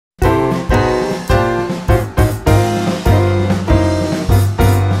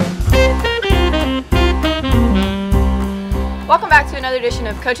another edition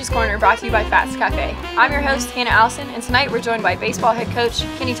of Coach's Corner, brought to you by Fats Cafe. I'm your host, Hannah Allison, and tonight we're joined by baseball head coach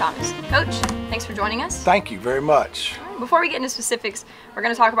Kenny Thomas. Coach, thanks for joining us. Thank you very much. Before we get into specifics, we're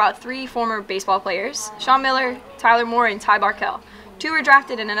going to talk about three former baseball players, Sean Miller, Tyler Moore, and Ty Barkell. Two were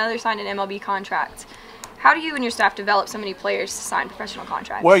drafted and another signed an MLB contract. How do you and your staff develop so many players to sign professional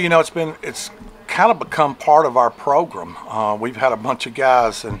contracts? Well, you know, it's kind of become part of our program. We've had a bunch of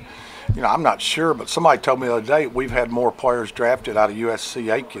guys, and you know, I'm not sure, but somebody told me the other day we've had more players drafted out of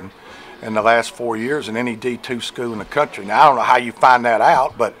USC Aiken in the last 4 years than any D2 school in the country. Now, I don't know how you find that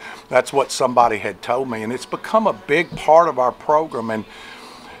out, but that's what somebody had told me, and it's become a big part of our program. And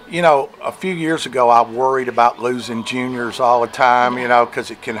you know, a few years ago, I worried about losing juniors all the time, you know,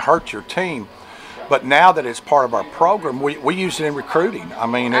 because it can hurt your team. But now that it's part of our program, we use it in recruiting. I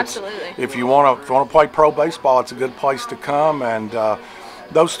mean, if you want to play pro baseball, it's a good place to come. And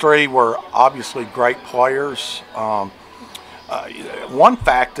those three were obviously great players. One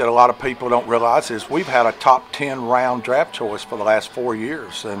fact that a lot of people don't realize is we've had a top 10 round draft choice for the last 4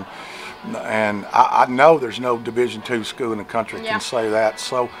 years, and I know there's no Division II school in the country that can say that.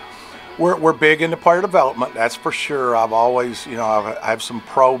 So we're big into player development, that's for sure. I've always, you know, I have some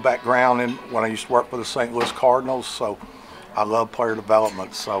pro background in when I used to work for the St. Louis Cardinals, so I love player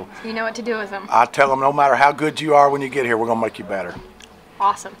development. So you know what to do with them. I tell them no matter how good you are when you get here, we're going to make you better.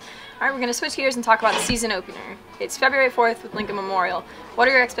 Awesome. All right, we're going to switch gears and talk about the season opener. It's February 4th with Lincoln Memorial. What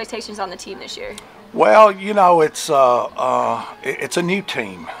are your expectations on the team this year? Well, you know, it's a new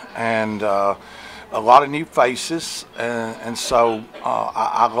team and a lot of new faces, and so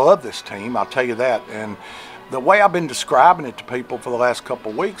I love this team, I'll tell you that. And the way I've been describing it to people for the last couple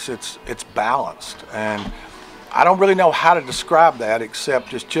of weeks, it's balanced, and I don't really know how to describe that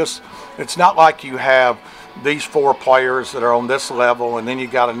except it's not like you have these four players that are on this level and then you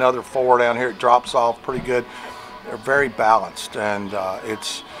got another four down here. It drops off pretty good. They're very balanced, and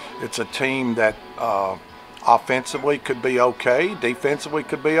it's a team that offensively could be okay, defensively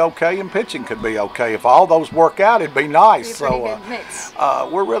could be okay, and pitching could be okay. If all those work out, it'd be nice. Good mix.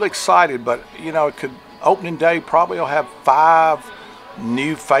 We're really excited, but you know, opening day probably will have 5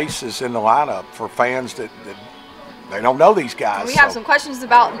 new faces in the lineup for fans that they don't know these guys. We have some questions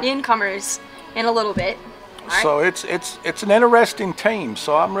about newcomers in a little bit. Right. So it's an interesting team,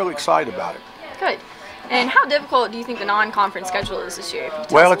 so I'm really excied about it. Good. And how difficult do you think the non-conference schedule is this year?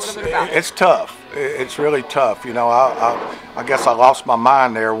 Well, it's tough. It's really tough. You know, I guess I lost my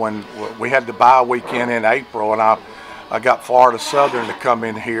mind there when we had the bye weekend in April, and I got Florida Southern to come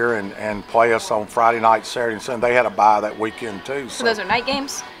in here and play us on Friday night, Saturday, and Sunday. They had a bye that weekend too. So those are night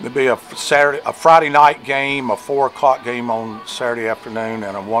games? There'd be a Friday night game, a 4 o'clock game on Saturday afternoon,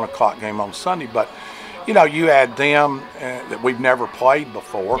 and a 1 o'clock game on Sunday. But you know, you add them that we've never played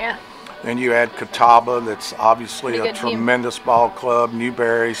before. Yeah. Then you add Catawba, that's obviously a tremendous ball club,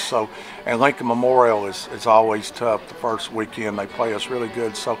 Newberry, and Lincoln Memorial is always tough. The first weekend they play us really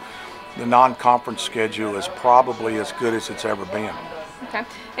good, so the non-conference schedule is probably as good as it's ever been. Okay,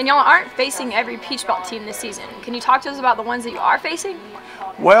 and y'all aren't facing every Peach Belt team this season. Can you talk to us about the ones that you are facing?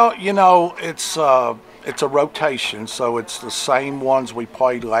 Well, you know, it's a rotation, so it's the same ones we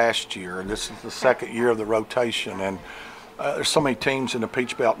played last year, and this is the second year of the rotation, and there's so many teams in the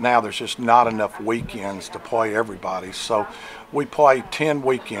Peach Belt now, there's just not enough weekends to play everybody. So we play 10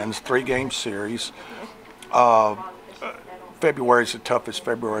 weekends, 3-game series. February is the toughest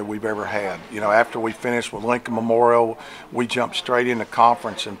February we've ever had. You know, after we finish with Lincoln Memorial, we jump straight into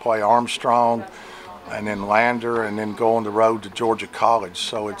conference and play Armstrong and then Lander and then go on the road to Georgia College.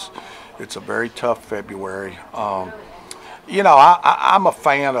 So it's a very tough February. You know, I'm a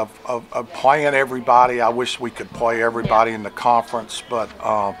fan of playing everybody. I wish we could play everybody in the conference, but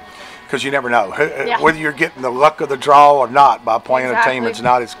because you never know whether you're getting the luck of the draw or not by playing a team that's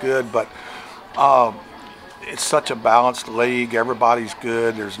not as good. But it's such a balanced league. Everybody's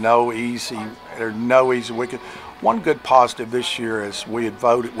good. There's no easy wicket. One good positive this year is we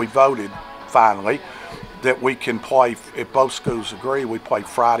voted finally that we can play, if both schools agree, we play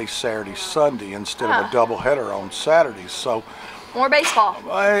Friday, Saturday, Sunday instead of a doubleheader on Saturdays. So more baseball.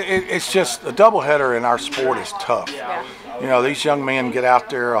 It's just a doubleheader in our sport is tough. Yeah. You know, these young men get out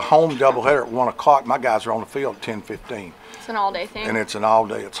there, a home doubleheader at 1 o'clock. My guys are on the field at 10:15. It's an all-day thing. And it's an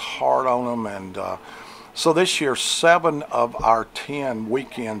all-day. It's hard on them, and so this year 7 of our 10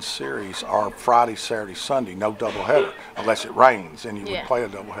 weekend series are Friday, Saturday, Sunday, no doubleheader unless it rains, and you would play a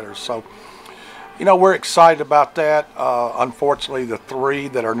doubleheader. So, you know, we're excited about that. Unfortunately, the 3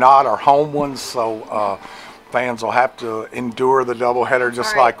 that are not are home ones, so fans will have to endure the doubleheader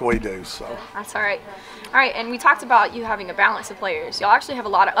just like we do. So that's all right. All right, and we talked about you having a balance of players. Y'all actually have a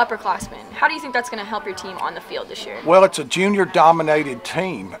lot of upperclassmen. How do you think that's going to help your team on the field this year? Well, it's a junior-dominated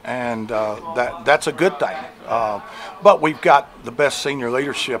team, and that's a good thing. But we've got the best senior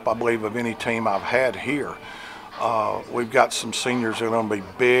leadership, I believe, of any team I've had here. We've got some seniors that are going to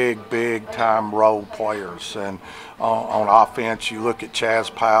be big-time role players. And on offense, you look at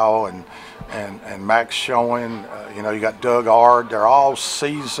Chaz Powell and Max Schoen. You got Doug Ard. They're all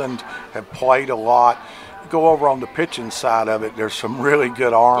seasoned, have played a lot. Go over on the pitching side of it, there's some really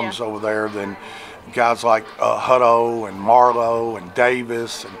good arms over there than guys like Hutto and Marlowe and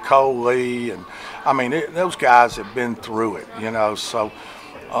Davis and Cole Lee. And I mean, those guys have been through it, so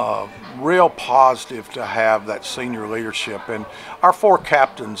real positive to have that senior leadership. And our 4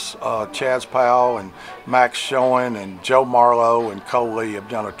 captains, Chaz Powell and Max Schoen and Joe Marlowe and Cole Lee, have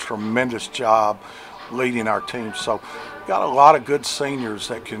done a tremendous job leading our team. So got a lot of good seniors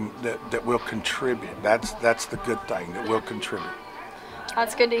that will contribute. That's the good thing, that will contribute.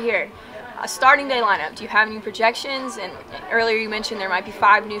 That's good to hear. Starting day lineup, do you have any projections? And earlier you mentioned there might be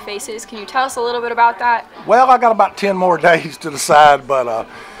 5 new faces. Can you tell us a little bit about that? Well, I got about 10 more days to decide, but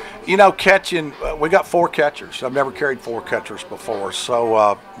catching, we got 4 catchers. I've never carried 4 catchers before,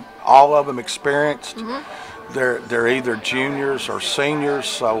 so all of them experienced. They're either juniors or seniors,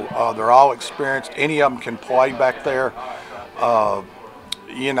 so they're all experienced. Any of them can play back there.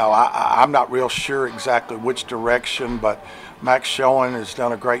 I'm not real sure exactly which direction, but Max Schoen has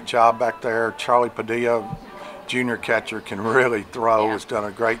done a great job back there. Charlie Padilla, junior catcher, can really throw, has done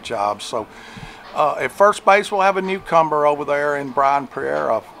a great job. So at first base, we'll have a newcomer over there in Brian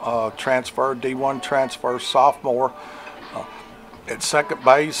Pereira, transfer, D1 transfer, sophomore. At second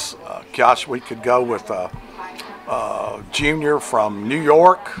base, gosh, we could go with junior from New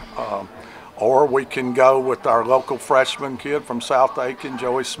York, or we can go with our local freshman kid from South Aiken,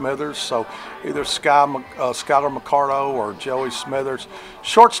 Joey Smithers. So either Skylar McCardo or Joey Smithers.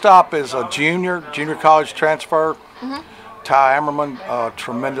 Shortstop is a junior college transfer. Ty Ammerman,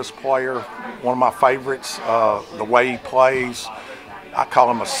 tremendous player, one of my favorites. The way he plays, I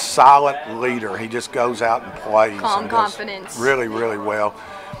call him a silent leader. He just goes out and plays. Calm confidence. Really, really well.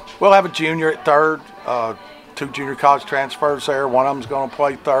 We'll have a junior at third. 2 junior college transfers there. One of them's going to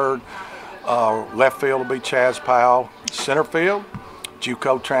play third. Left field will be Chaz Powell. Center field,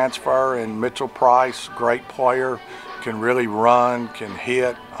 JUCO transfer, and Mitchell Price, great player, can really run, can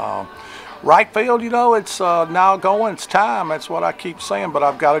hit. Right field, it's now going, it's time. That's what I keep saying. But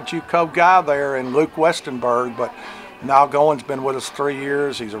I've got a JUCO guy there in Luke Westenberg. But now Goins been with us 3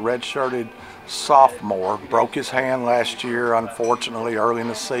 years. He's a redshirted sophomore. Broke his hand last year, unfortunately, early in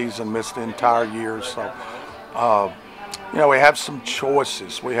the season. Missed the entire year. So, we have some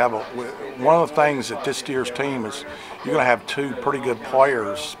choices. We have one of the things that this year's team is you're going to have 2 pretty good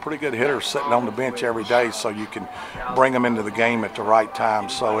players, pretty good hitters sitting on the bench every day, so you can bring them into the game at the right time.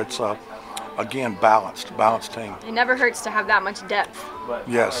 So it's again balanced team. It never hurts to have that much depth.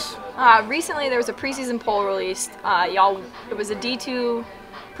 Yes. Recently there was a preseason poll released. It was a D2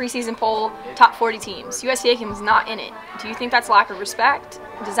 preseason poll, top 40 teams. USC Aiken was not in it. Do you think that's lack of respect?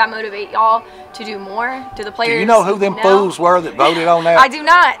 Does that motivate y'all to do more? Do the players? Do you know who them fools were that voted on that? I do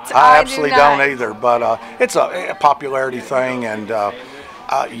not. I absolutely don't either. But it's a popularity thing, and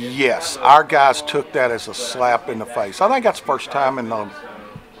yes, our guys took that as a slap in the face. I think that's the first time in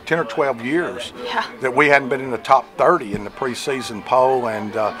 10 or 12 years that we hadn't been in the top 30 in the preseason poll,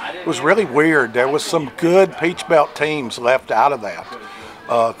 and it was really weird. There was some good Peach Belt teams left out of that.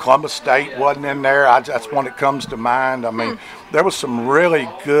 Columbus State wasn't in there. That's one that comes to mind. I mean, there was some really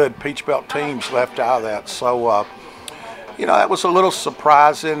good Peach Belt teams left out of that. So, that was a little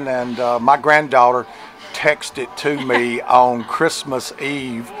surprising. And my granddaughter texted to me on Christmas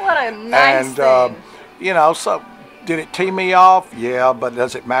Eve. What a nice thing. So did it tee me off? Yeah, but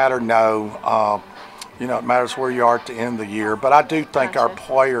does it matter? No. It matters where you are at the end of the year. But I do think our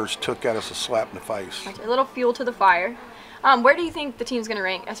players took that as a slap in the face. A little fuel to the fire. Where do you think the team's going to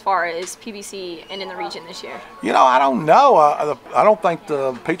rank as far as PBC and in the region this year? I don't know. I don't think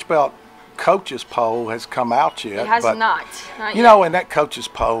the Peach Belt coaches poll has come out yet. It has not yet. And that coaches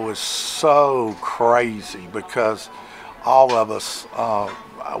poll is so crazy because all of us,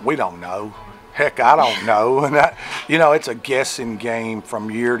 we don't know. Heck, I don't know. And it's a guessing game from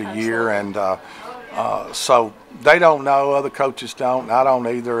year to year, and so they don't know. Other coaches don't. And I don't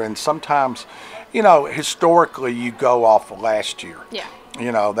either. And sometimes, historically you go off of last year. Yeah.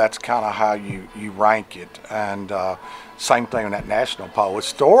 That's kind of how you rank it. And same thing in that national poll.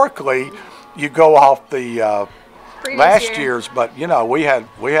 Historically, you go off the last year's, but we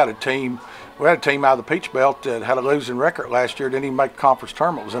had a team. we had a team out of the Peach Belt that had a losing record last year, didn't even make the conference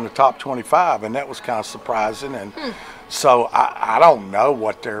tournament, was in the top 25, and that was kind of surprising. And so I don't know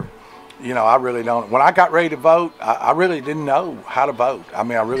what they're, you know, I really don't. When I got ready to vote, I really didn't know how to vote. I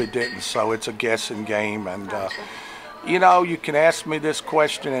mean, I really didn't. So it's a guessing game. And, you know, you can ask me this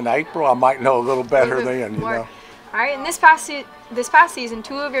question in April. I might know a little better then, you know. All right, and this past season,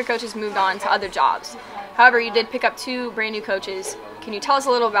 2 of your coaches moved on to other jobs. However, you did pick up 2 brand new coaches. Can you tell us a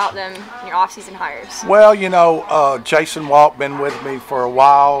little about them and your off-season hires? Well, you know, Jason Walt been with me for a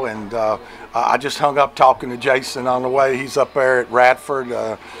while, and I just hung up talking to Jason on the way. He's up there at Radford.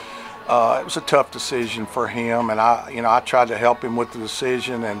 It was a tough decision for him, and I tried to help him with the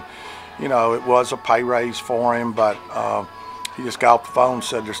decision, and you know, it was a pay raise for him, but he just got off the phone and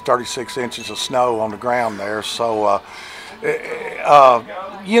said there's 36 inches of snow on the ground there. So,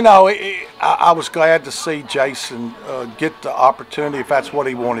 you know, I was glad to see Jason get the opportunity if that's what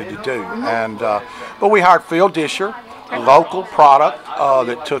he wanted to do. And but we hired Phil Disher, a local product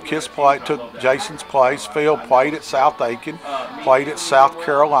that took Jason's place. Phil played at South Aiken, played at South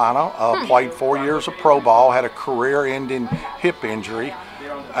Carolina, played 4 years of pro ball, had a career-ending hip injury.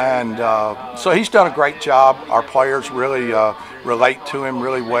 And so he's done a great job. Our players really relate to him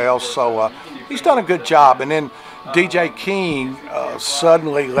really well. So he's done a good job. And then DJ King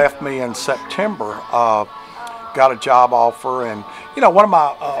suddenly left me in September, got a job offer. And, you know, one of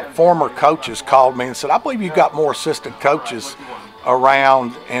my former coaches called me and said, I believe you've got more assistant coaches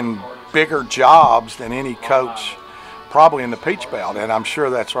around in bigger jobs than any coach probably in the Peach Belt, and I'm sure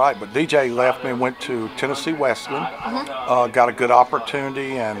that's right. But DJ left me and went to Tennessee Wesleyan, got a good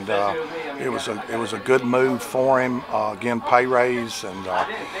opportunity, and it was a good move for him. Again, pay raise and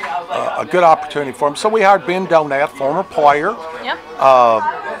a good opportunity for him. So we hired Ben Donath, former player.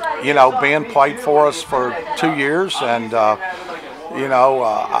 You know, Ben played for us for 2 years, and you know,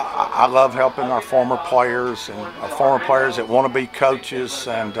 I love helping our former players and our former players that want to be coaches.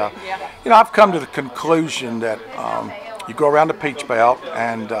 And, you know, I've come to the conclusion that you go around the Peach Belt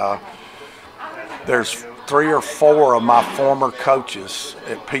and there's 3 or 4 of my former coaches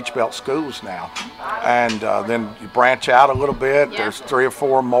at Peach Belt schools now. And then you branch out a little bit. There's 3 or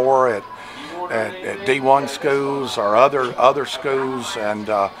 4 more at D1 schools or other schools. And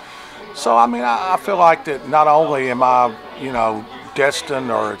so, I mean, I feel like that not only am I, you know, destined,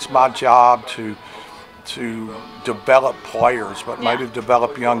 or it's my job to develop players, but maybe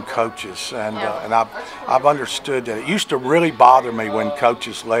develop young coaches. And and I've understood that. It used to really bother me when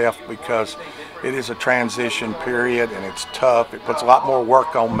coaches left, because it is a transition period and it's tough. It puts a lot more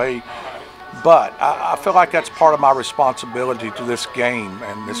work on me. But I feel like that's part of my responsibility to this game,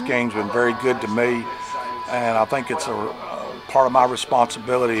 and this game's been very good to me. And I think it's a part of my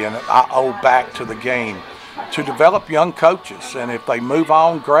responsibility, and I owe back to the game to develop young coaches. And if they move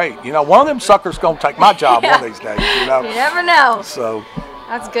on, great. You know, one of them suckers going to take my job one of these days, you know. You never know. So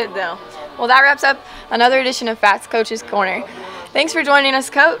that's good, though. Well, that wraps up another edition of Fats Coach's Corner. Thanks for joining us,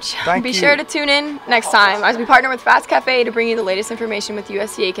 Coach. Thank you. Be you. sure to tune in next time as we partner with Fats Cafe to bring you the latest information with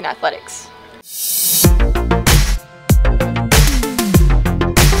USC Aiken athletics.